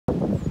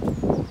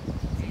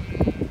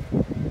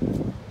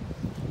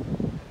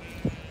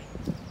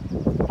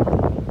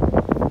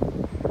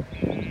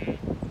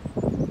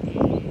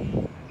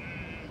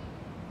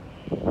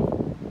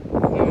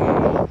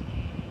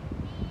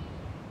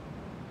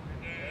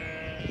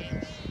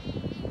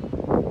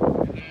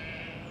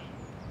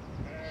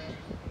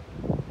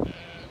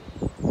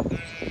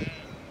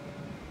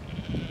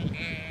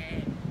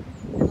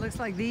It looks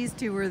like these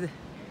two were the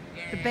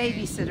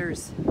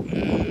babysitters.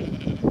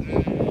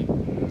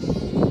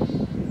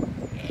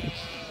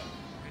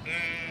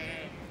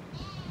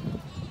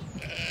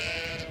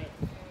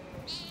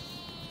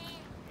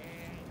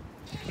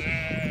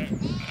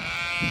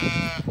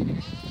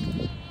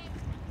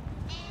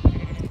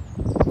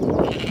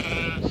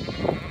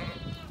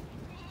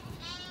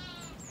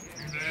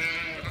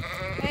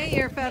 Hey,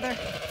 Earfeather.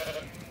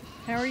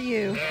 How are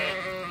you?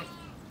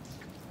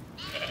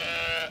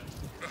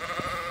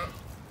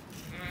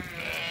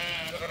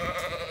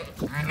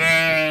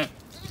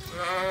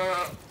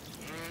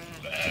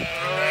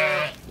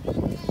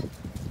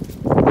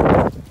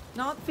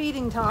 Not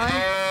feeding time.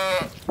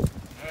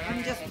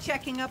 I'm just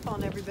checking up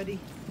on everybody.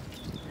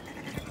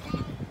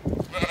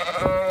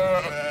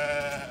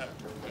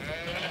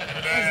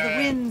 As the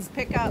winds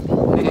pick up.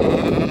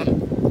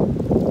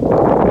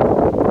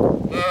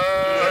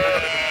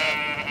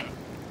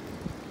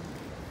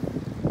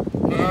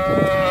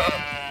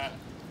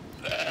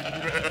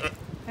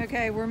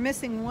 Okay, we're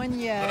missing one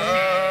ewe.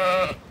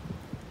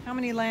 How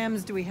many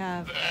lambs do we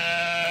have?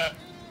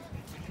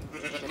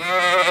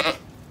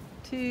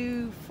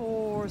 2,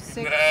 4,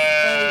 6,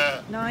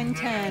 8, 9,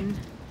 10.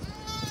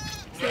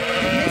 So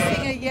we're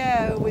missing a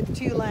ewe with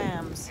 2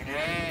 lambs.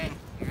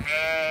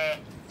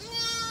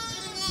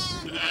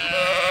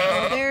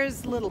 Well,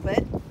 there's a little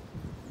bit.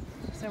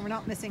 So we're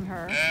not missing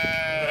her.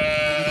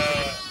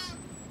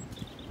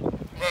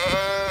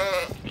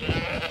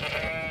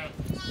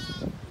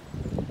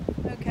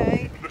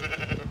 Okay.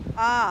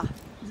 Ah,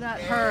 is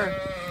that her?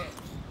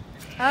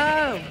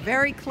 Oh,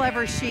 very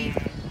clever sheep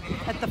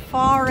at the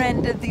far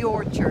end of the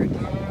orchard.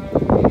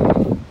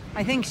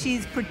 I think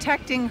she's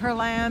protecting her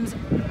lambs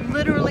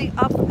literally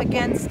up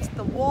against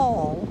the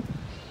wall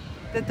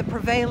that the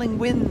prevailing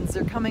winds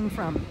are coming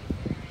from.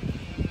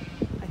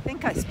 I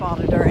think I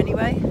spotted her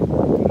anyway.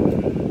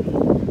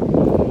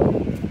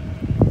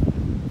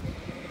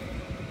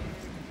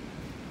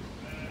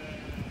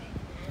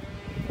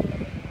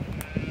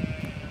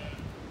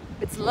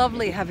 It's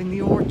lovely having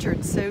the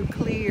orchard so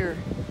clear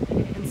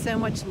and so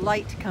much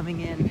light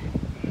coming in.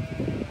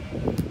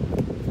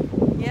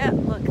 Yeah,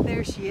 look,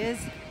 there she is.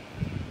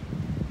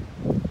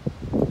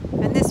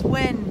 And this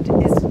wind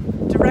is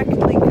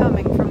directly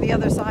coming from the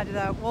other side of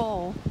that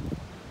wall.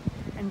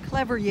 And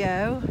clever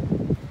ewe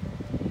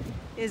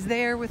is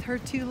there with her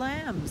 2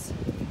 lambs,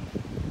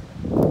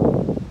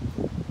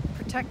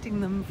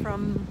 protecting them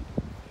from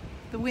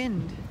the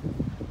wind.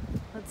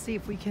 Let's see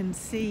if we can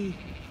see.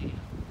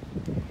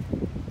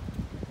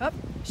 Oh,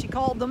 she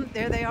called them.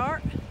 There they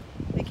are.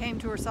 They came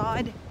to her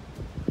side.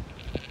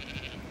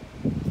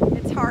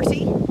 It's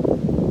Hearty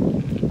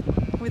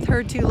with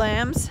her 2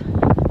 lambs.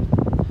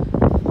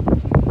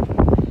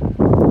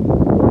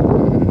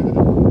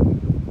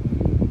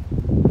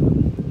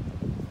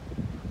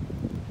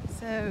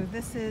 So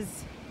this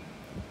is,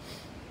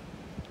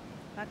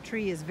 that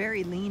tree is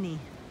very leany.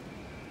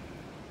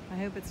 I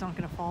hope it's not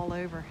going to fall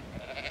over.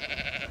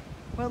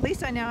 Well, at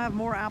least I now have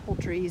more apple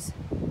trees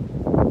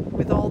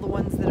with all the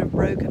ones that have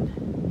broken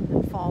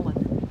and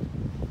fallen.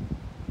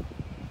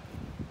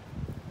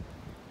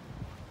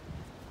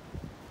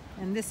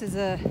 And this is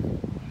a,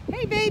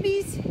 hey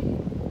babies!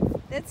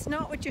 That's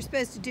not what you're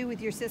supposed to do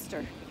with your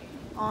sister.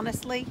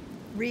 Honestly,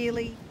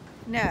 really,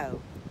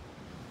 no.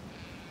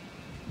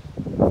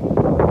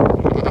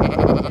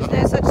 There's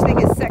no such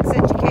thing as sex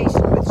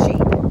education with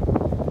sheep.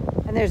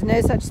 And there's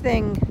no such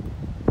thing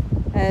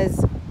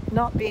as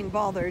not being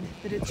bothered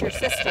that it's your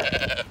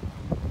sister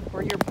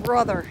or your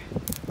brother.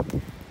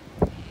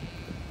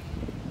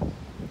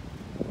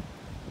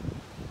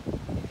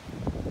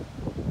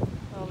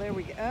 Oh, there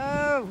we go.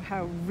 Oh,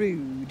 how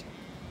rude.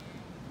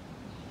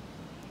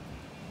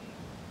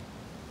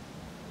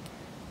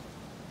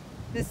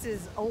 This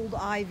is old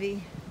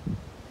ivy.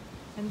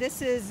 And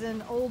this is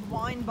an old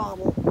wine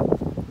bottle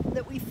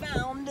that we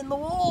found in the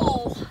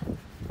wall.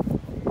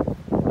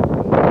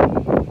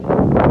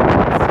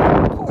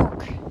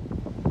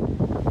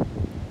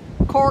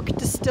 Cork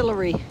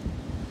Distillery.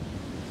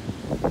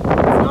 It's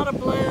not a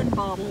blown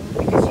bottle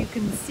because you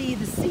can see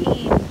the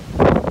seam.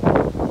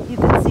 You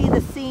can see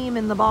the seam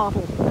in the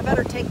bottle. I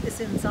better take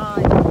this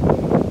inside.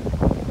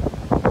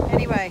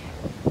 Anyway.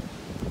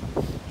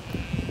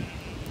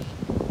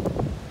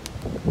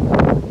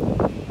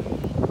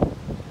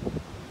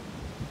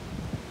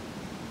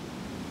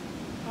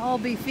 I'll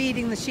be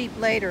feeding the sheep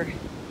later.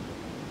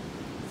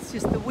 It's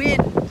just the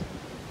wind.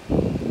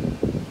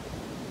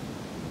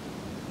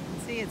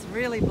 It's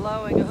really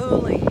blowing a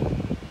hoolie.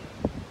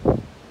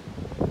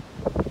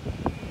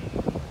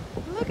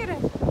 Look at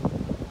it.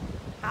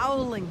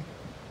 Howling.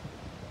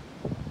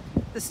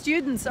 The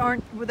students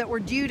that were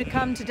due to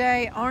come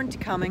today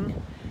aren't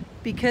coming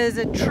because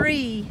a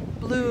tree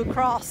blew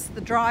across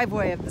the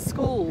driveway of the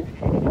school,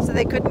 so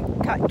they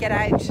couldn't get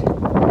out.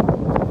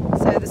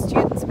 So the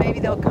students, maybe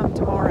they'll come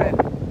tomorrow.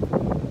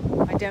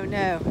 I don't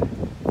know.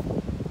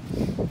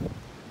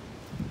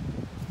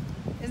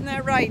 Isn't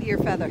that right,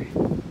 Earfeather?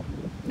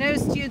 No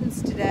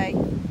students today.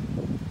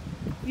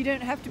 You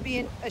don't have to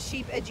be a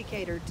sheep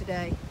educator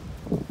today.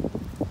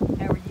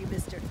 How are you,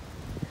 mister?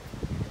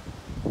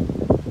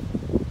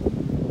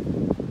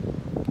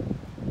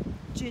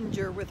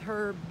 Ginger with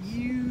her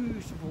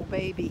beautiful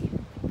baby.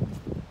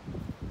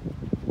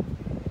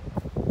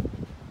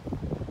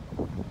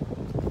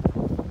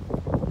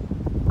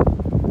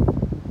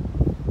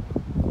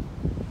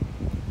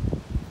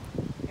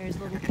 There's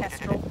little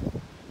Kestrel.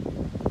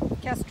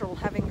 Kestrel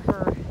having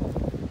her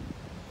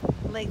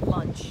late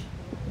lunch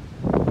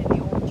in the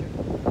orchard.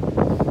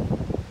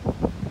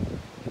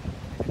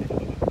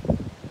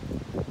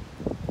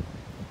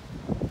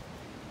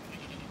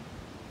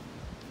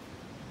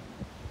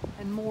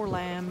 And more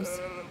lambs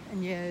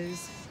and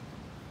ewes.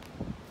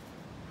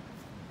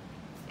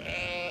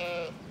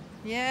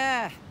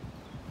 Yeah.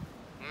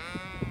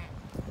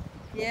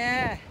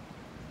 Yeah.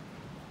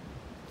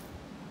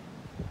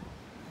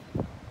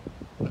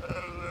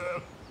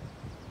 A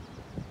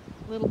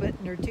little bit,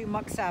 and they're two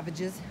muck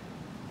savages.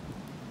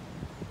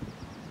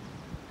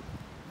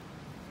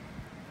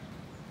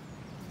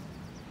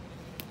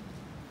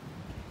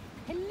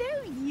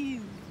 Hello,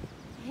 you.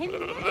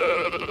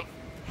 Hello.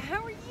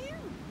 How are you?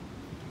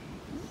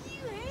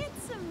 You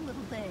handsome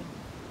little thing.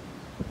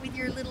 With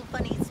your little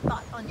funny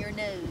spot on your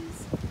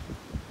nose.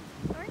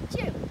 Aren't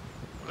you?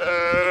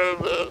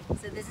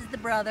 So this is the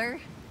brother,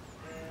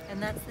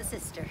 and that's the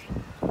sister.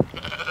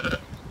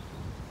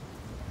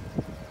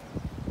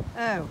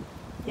 Oh,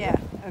 yeah,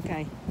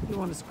 okay. You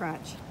want to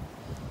scratch.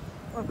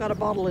 I've got a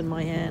bottle in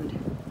my hand.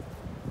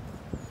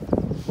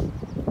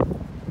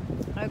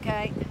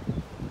 Okay.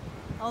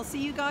 I'll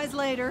see you guys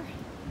later.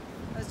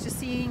 I was just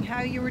seeing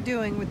how you were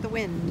doing with the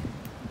wind.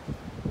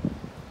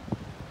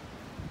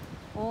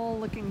 All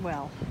looking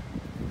well.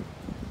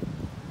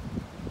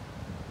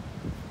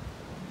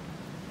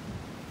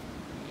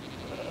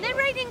 That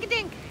right, Inka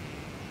Dink?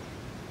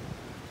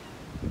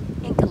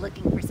 Inka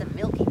looking for some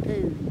milky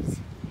poos.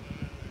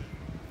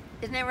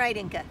 Isn't that right,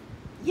 Inka?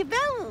 You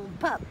bell,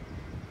 pup.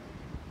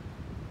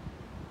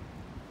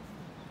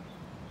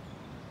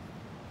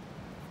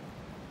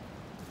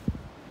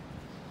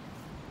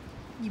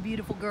 You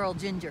beautiful girl,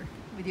 Ginger,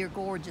 with your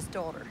gorgeous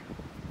daughter.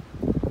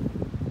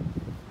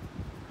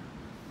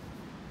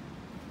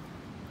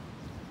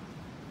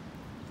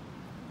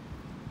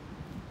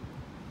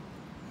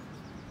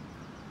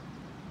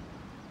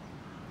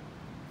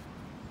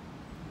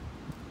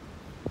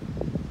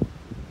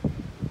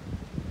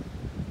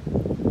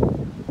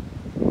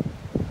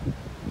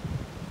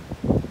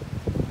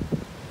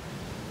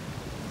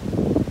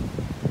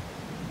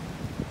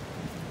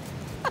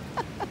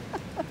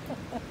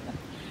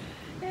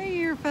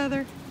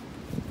 Feather,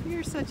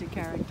 you're such a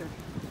character.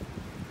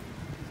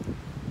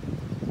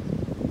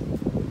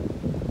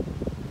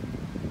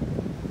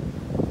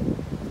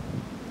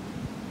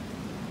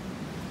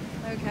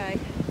 Okay.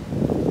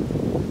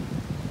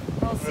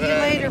 I'll see you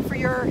later for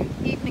your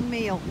evening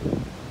meal.